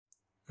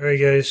Alright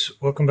guys,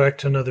 welcome back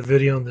to another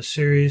video in the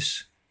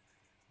series.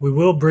 We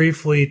will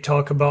briefly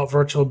talk about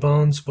virtual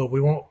bones, but we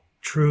won't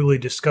truly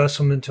discuss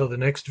them until the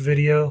next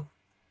video.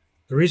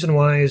 The reason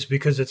why is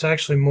because it's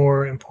actually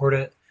more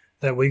important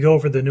that we go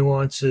over the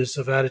nuances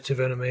of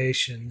additive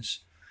animations.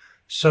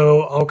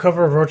 So I'll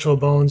cover virtual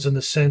bones in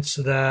the sense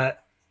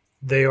that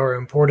they are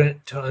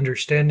important to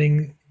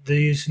understanding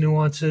these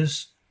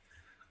nuances,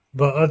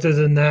 but other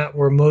than that,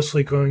 we're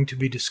mostly going to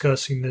be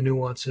discussing the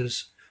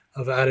nuances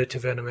of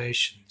additive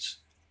animations.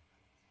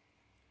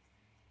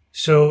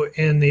 So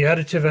in the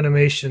additive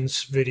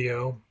animations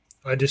video,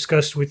 I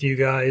discussed with you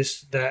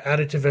guys that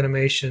additive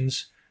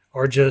animations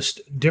are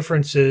just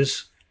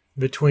differences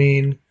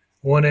between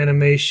one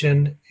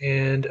animation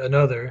and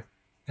another.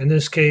 In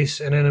this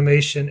case, an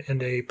animation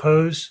and a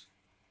pose.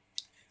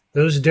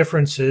 Those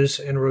differences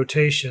in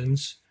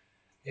rotations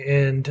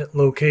and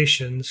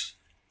locations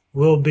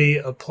will be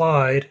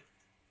applied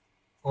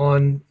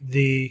on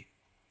the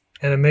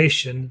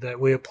animation that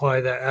we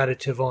apply that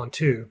additive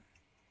onto.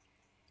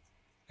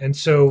 And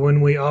so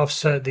when we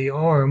offset the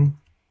arm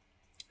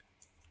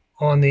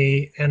on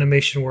the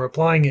animation we're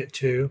applying it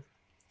to,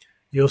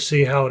 you'll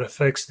see how it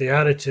affects the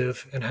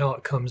additive and how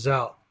it comes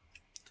out.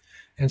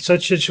 In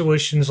such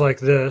situations like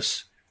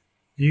this,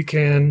 you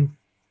can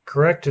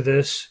correct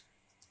this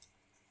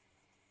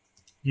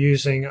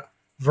using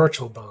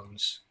virtual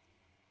bones.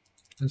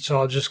 And so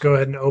I'll just go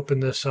ahead and open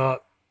this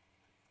up.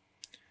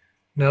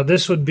 Now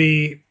this would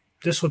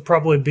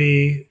probably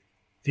be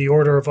the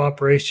order of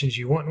operations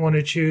you wouldn't want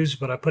to choose,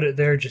 but I put it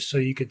there just so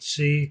you could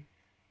see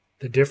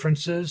the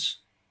differences.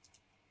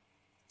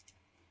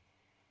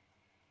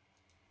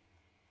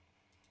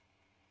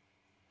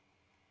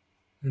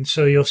 And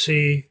so you'll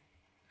see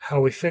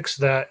how we fix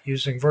that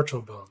using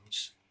virtual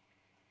bones.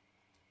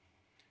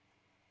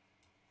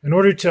 In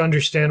order to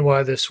understand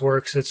why this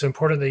works, it's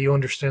important that you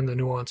understand the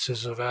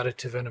nuances of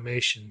additive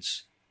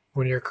animations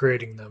when you're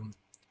creating them.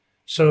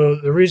 So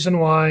the reason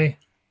why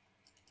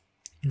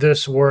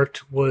this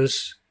worked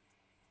was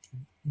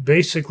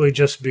basically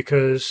just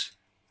because,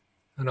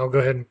 and I'll go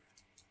ahead and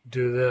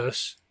do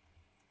this.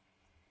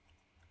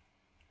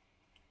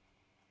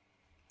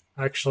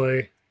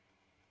 Actually,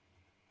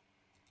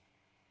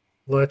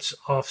 let's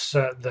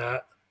offset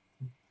that.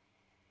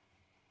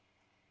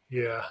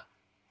 Yeah.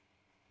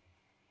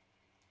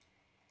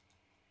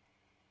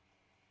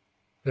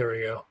 There we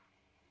go.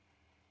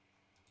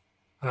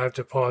 I have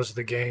to pause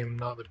the game,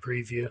 not the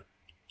preview.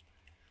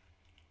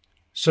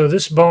 So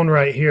this bone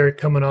right here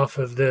coming off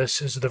of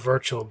this is the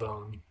virtual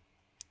bone.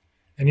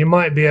 And you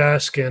might be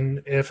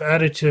asking, if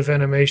additive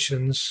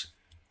animations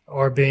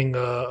are being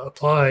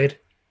applied,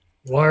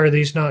 why are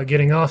these not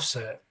getting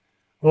offset?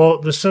 Well,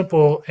 the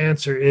simple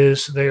answer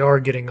is they are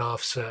getting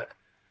offset,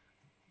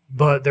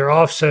 but their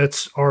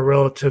offsets are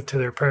relative to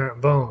their parent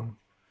bone.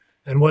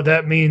 And what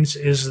that means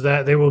is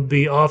that they will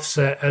be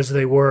offset as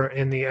they were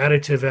in the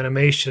additive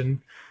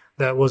animation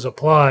that was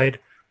applied,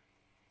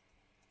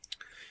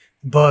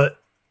 but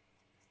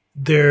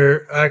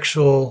their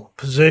actual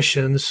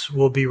positions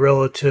will be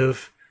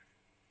relative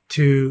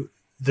to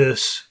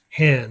this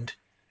hand.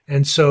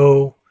 And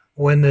so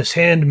when this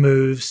hand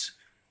moves,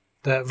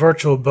 that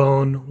virtual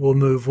bone will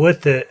move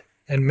with it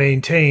and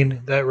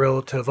maintain that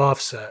relative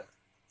offset.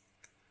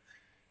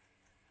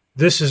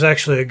 This is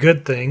actually a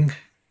good thing.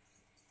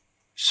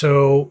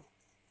 So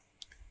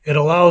it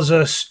allows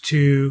us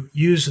to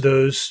use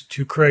those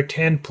to correct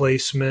hand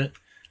placement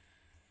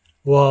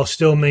while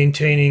still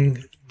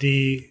maintaining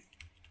the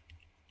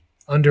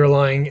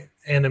underlying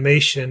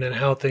animation and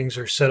how things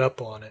are set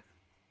up on it.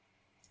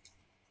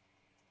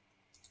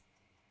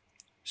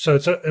 So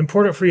it's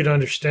important for you to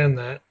understand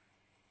that.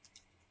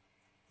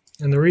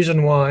 And the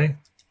reason why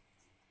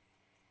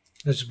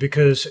is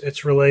because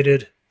it's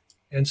related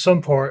in some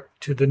part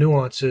to the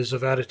nuances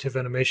of additive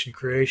animation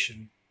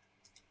creation.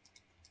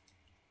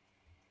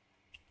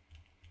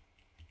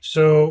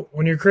 So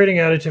when you're creating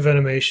additive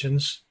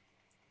animations,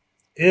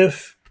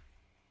 if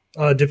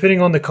depending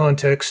on the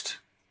context,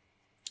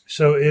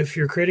 so if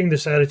you're creating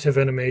this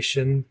additive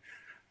animation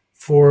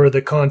for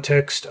the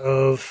context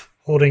of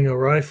holding a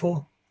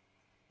rifle,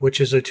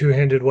 which is a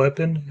two-handed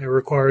weapon, it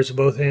requires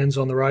both hands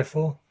on the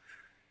rifle.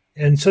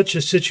 In such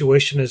a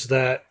situation as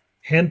that,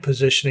 hand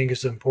positioning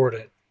is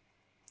important.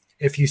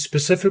 If you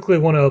specifically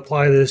want to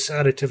apply this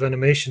additive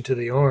animation to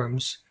the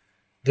arms,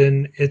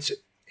 then it's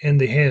in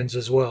the hands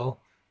as well.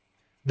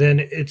 Then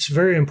it's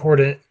very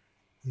important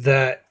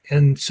that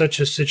in such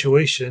a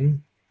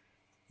situation,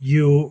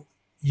 you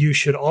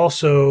should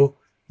also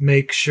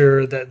make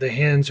sure that the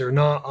hands are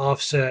not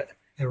offset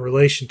in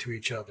relation to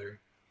each other.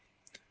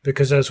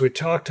 Because as we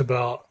talked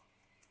about,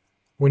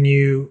 when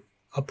you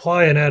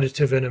apply an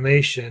additive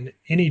animation,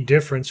 any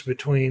difference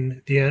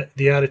between the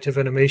additive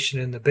animation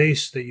and the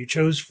base that you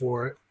chose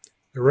for it,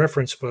 the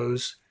reference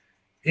pose,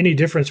 any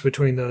difference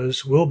between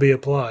those will be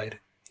applied.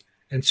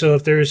 And so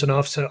if there is an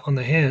offset on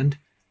the hand,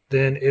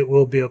 then it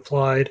will be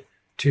applied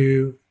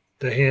to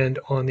the hand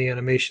on the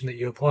animation that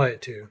you apply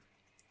it to.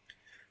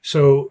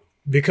 So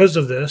because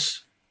of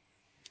this,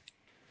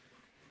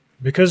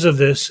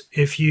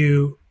 if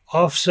you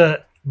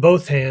offset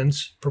both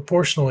hands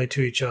proportionally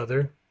to each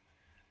other,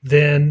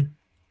 then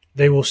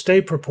they will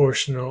stay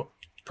proportionate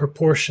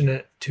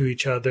to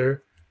each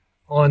other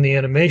on the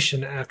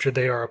animation after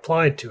they are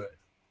applied to it.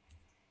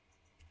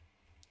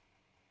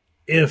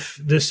 If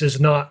this is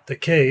not the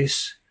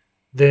case,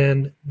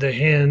 then the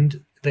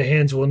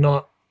hands will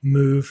not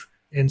move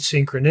in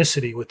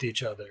synchronicity with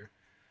each other.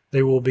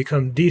 They will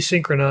become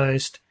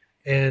desynchronized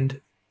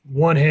and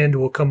one hand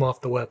will come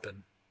off the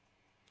weapon.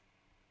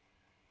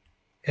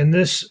 In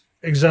this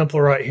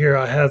example right here,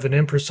 I have an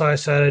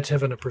imprecise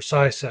additive and a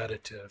precise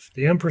additive.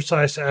 The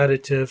imprecise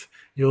additive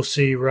you'll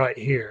see right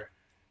here,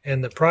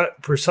 and the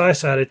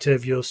precise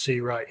additive you'll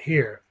see right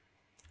here.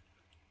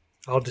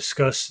 I'll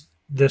discuss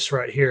this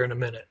right here in a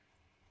minute.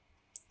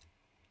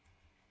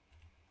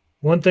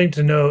 One thing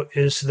to note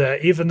is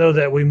that even though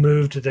that we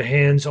moved the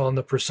hands on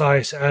the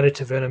precise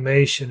additive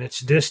animation,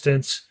 its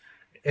distance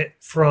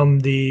from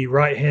the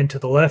right hand to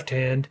the left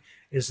hand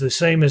is the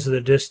same as the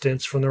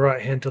distance from the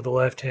right hand to the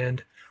left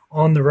hand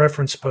on the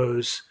reference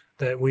pose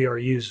that we are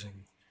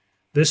using.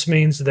 This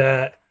means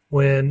that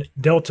when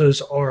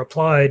deltas are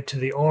applied to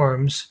the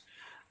arms,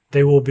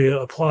 they will be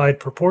applied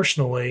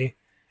proportionally,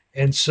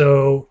 and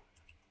so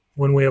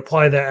when we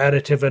apply that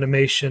additive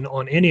animation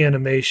on any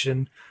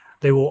animation,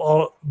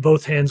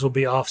 both hands will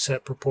be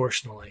offset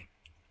proportionally.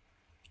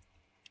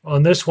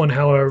 On this one,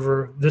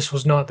 however, this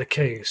was not the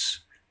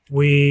case.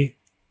 We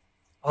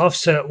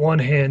offset one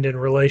hand in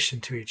relation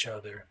to each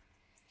other.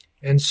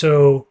 And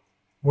so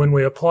when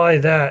we apply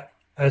that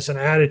as an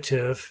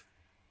additive,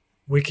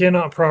 we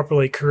cannot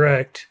properly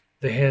correct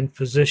the hand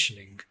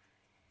positioning.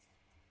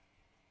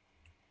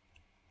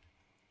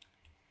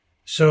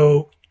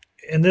 So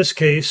in this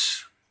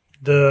case,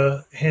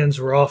 the hands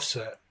were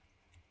offset.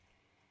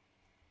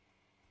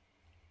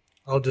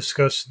 I'll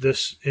discuss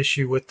this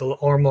issue with the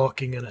arm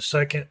locking in a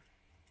second.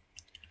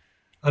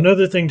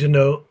 Another thing to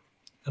note,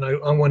 and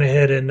I went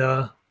ahead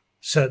and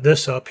set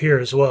this up here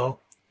as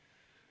well.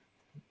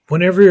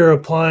 Whenever you're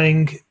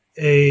applying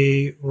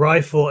a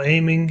rifle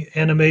aiming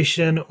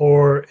animation,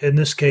 or in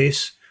this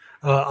case,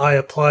 I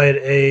applied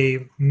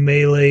a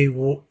melee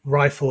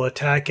rifle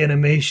attack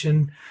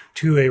animation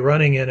to a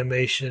running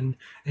animation,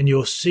 and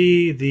you'll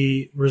see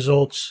the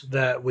results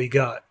that we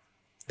got.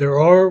 There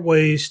are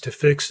ways to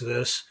fix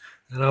this,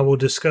 and I will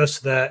discuss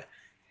that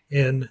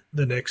in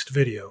the next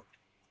video.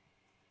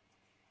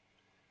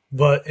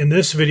 But in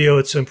this video,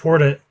 it's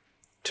important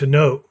to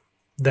note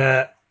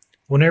that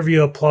whenever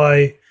you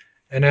apply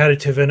an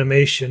additive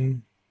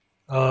animation,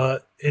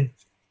 it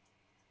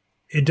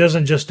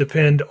doesn't just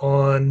depend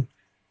on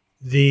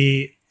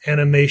the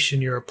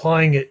animation you're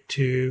applying it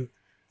to.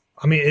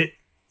 Let me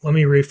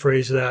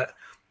rephrase that.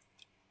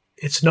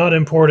 It's not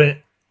important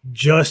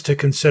just to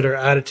consider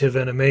additive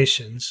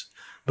animations,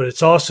 but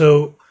it's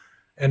also,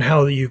 and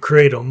how you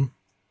create them,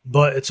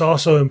 but it's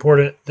also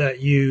important that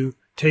you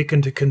take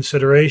into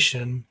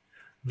consideration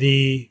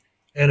the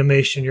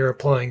animation you're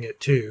applying it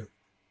to.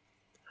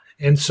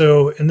 And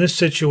so in this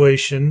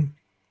situation,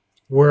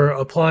 we're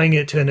applying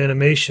it to an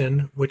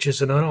animation, which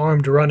is an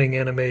unarmed running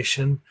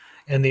animation,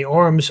 and the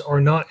arms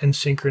are not in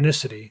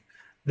synchronicity.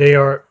 They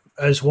are,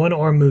 as one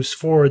arm moves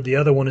forward, the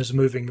other one is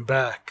moving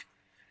back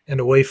and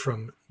away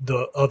from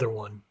the other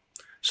one.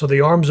 So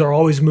the arms are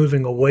always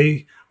moving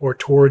away or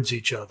towards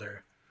each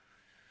other.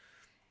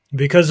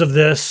 Because of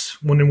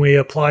this, when we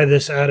apply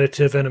this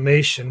additive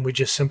animation, we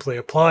just simply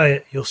apply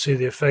it, you'll see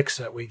the effects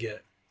that we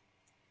get.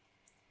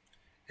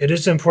 It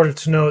is important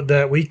to note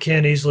that we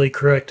can easily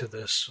correct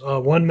this.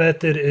 One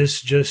method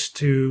is just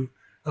to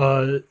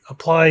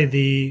apply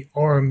the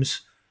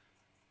arms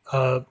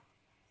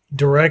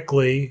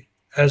directly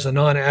as a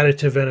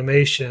non-additive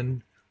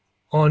animation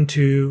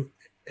onto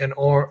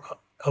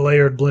a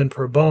layered blend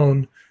per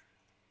bone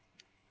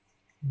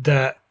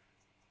that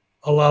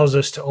allows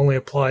us to only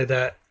apply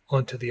that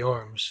onto the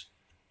arms.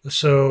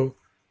 So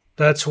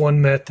that's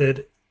one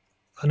method.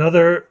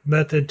 Another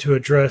method to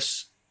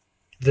address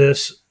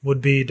this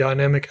would be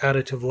dynamic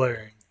additive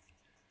layering.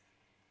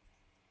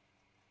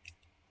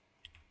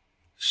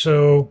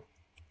 So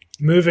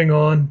moving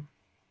on,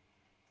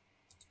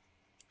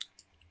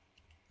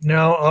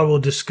 now I will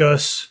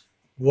discuss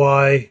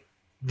why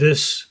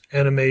this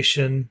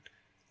animation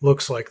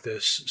looks like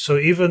this. So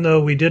even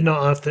though we did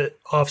not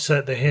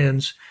offset the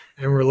hands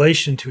in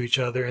relation to each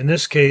other, in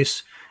this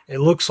case it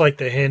looks like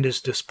the hand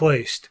is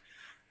displaced.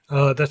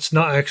 That's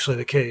not actually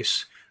the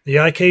case. The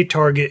IK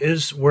target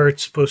is where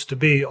it's supposed to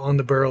be on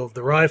the barrel of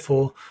the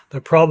rifle.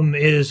 The problem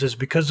is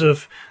because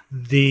of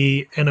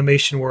the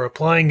animation we're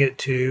applying it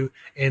to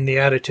and the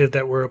additive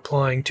that we're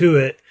applying to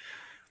it,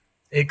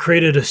 it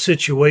created a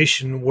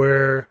situation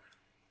where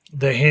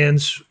the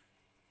hands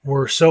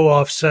were so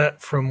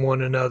offset from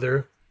one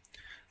another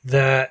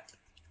that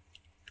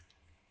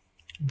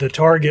the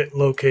target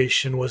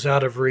location was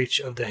out of reach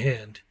of the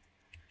hand.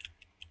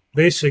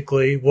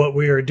 Basically, what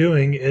we are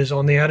doing is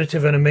on the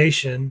additive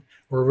animation,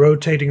 we're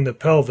rotating the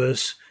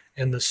pelvis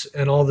and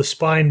all the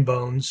spine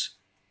bones,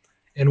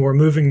 and we're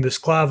moving this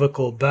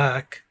clavicle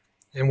back,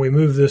 and we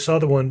move this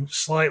other one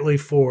slightly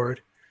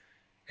forward,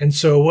 And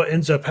so what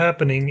ends up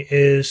happening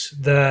is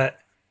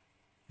that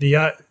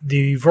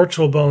the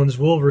virtual bones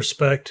will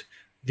respect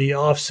the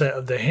offset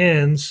of the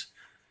hands,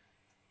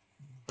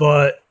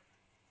 but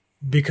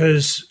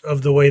because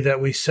of the way that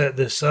we set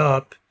this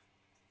up,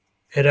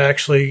 it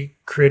actually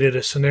created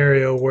a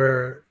scenario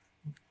where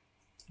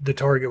the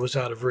target was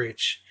out of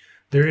reach.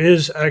 There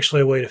is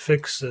actually a way to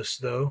fix this,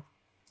 though,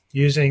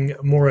 using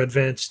more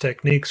advanced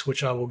techniques,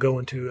 which I will go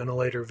into in a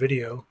later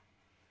video.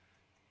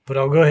 But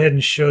I'll go ahead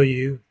and show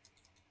you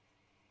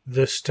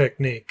this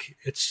technique.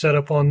 It's set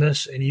up on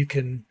this, and you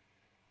can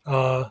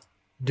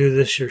do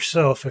this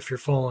yourself if you're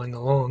following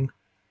along.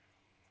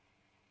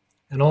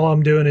 And all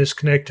I'm doing is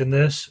connecting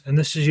this, and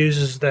this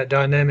uses that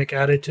dynamic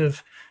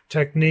additive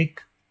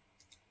technique.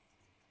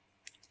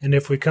 And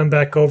if we come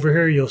back over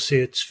here, you'll see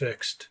it's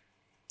fixed.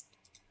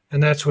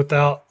 And that's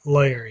without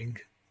layering.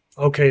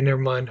 Okay,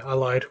 never mind. I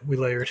lied. We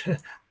layered.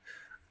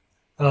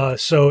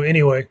 So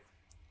anyway,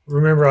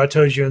 remember I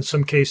told you in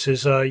some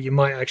cases you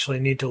might actually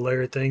need to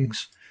layer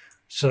things.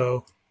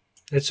 So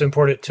it's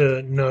important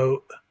to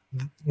know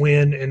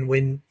when and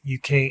when you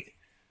can't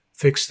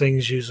fix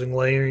things using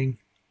layering,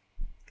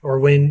 or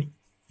when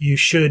you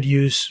should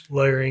use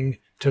layering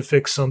to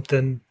fix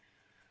something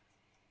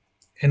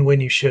and when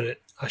you shouldn't,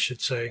 I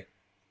should say.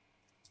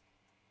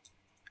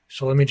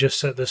 So let me just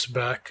set this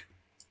back.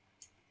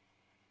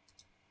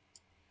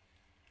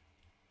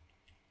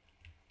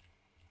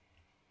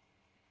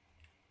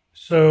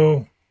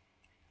 So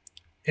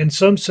in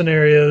some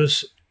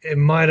scenarios, it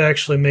might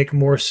actually make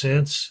more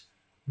sense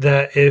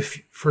that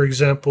if, for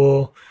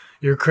example,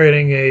 you're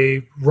creating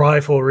a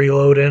rifle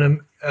reload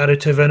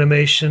additive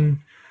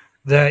animation,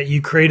 that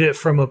you create it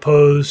from a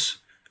pose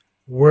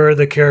where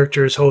the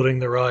character is holding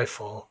the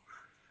rifle.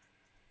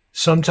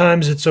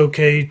 Sometimes it's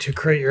okay to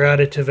create your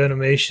additive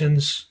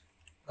animations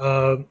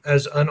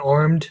as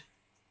unarmed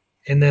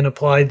and then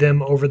apply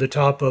them over the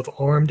top of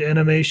armed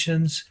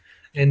animations.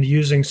 And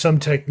using some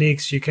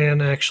techniques, you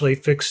can actually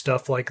fix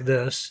stuff like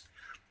this.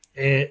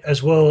 And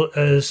as well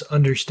as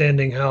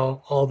understanding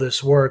how all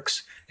this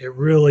works, it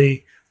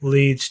really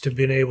leads to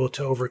being able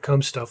to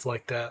overcome stuff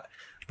like that.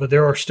 But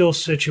there are still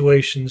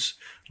situations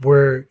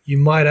where you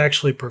might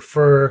actually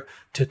prefer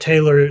to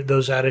tailor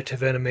those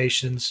additive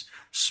animations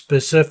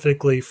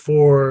specifically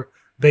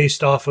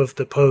based off of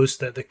the pose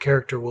that the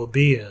character will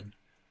be in.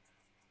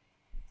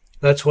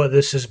 That's what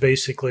this is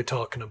basically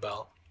talking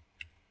about.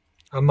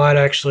 I might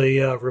actually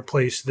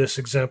replace this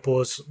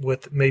example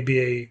with maybe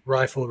a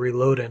rifle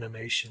reload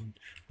animation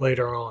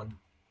later on.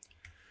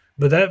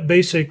 But that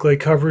basically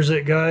covers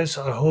it, guys.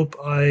 I hope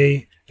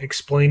I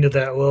explained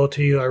that well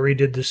to you. I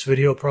redid this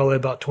video probably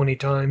about 20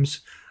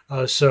 times.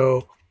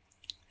 So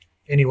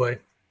anyway,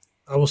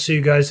 I will see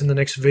you guys in the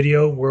next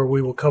video where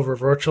we will cover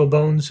virtual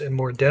bones in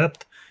more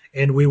depth,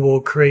 and we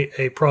will create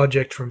a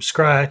project from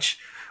scratch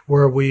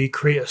where we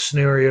create a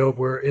scenario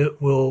where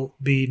it will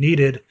be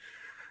needed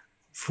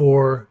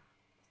for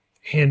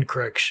hand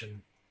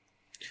correction.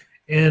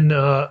 In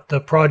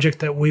the project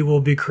that we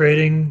will be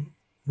creating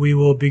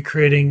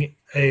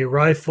a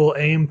rifle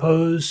aim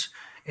pose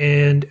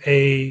and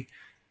a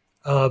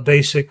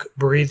basic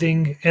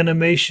breathing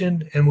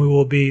animation, and we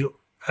will be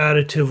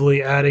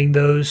additively adding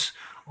those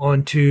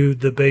onto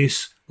the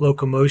base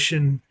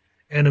locomotion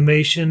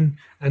animation,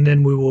 and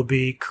then we will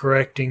be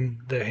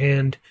correcting the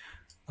hand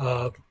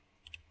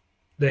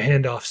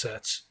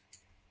offsets.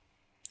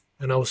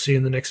 And I will see you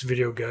in the next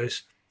video,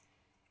 guys.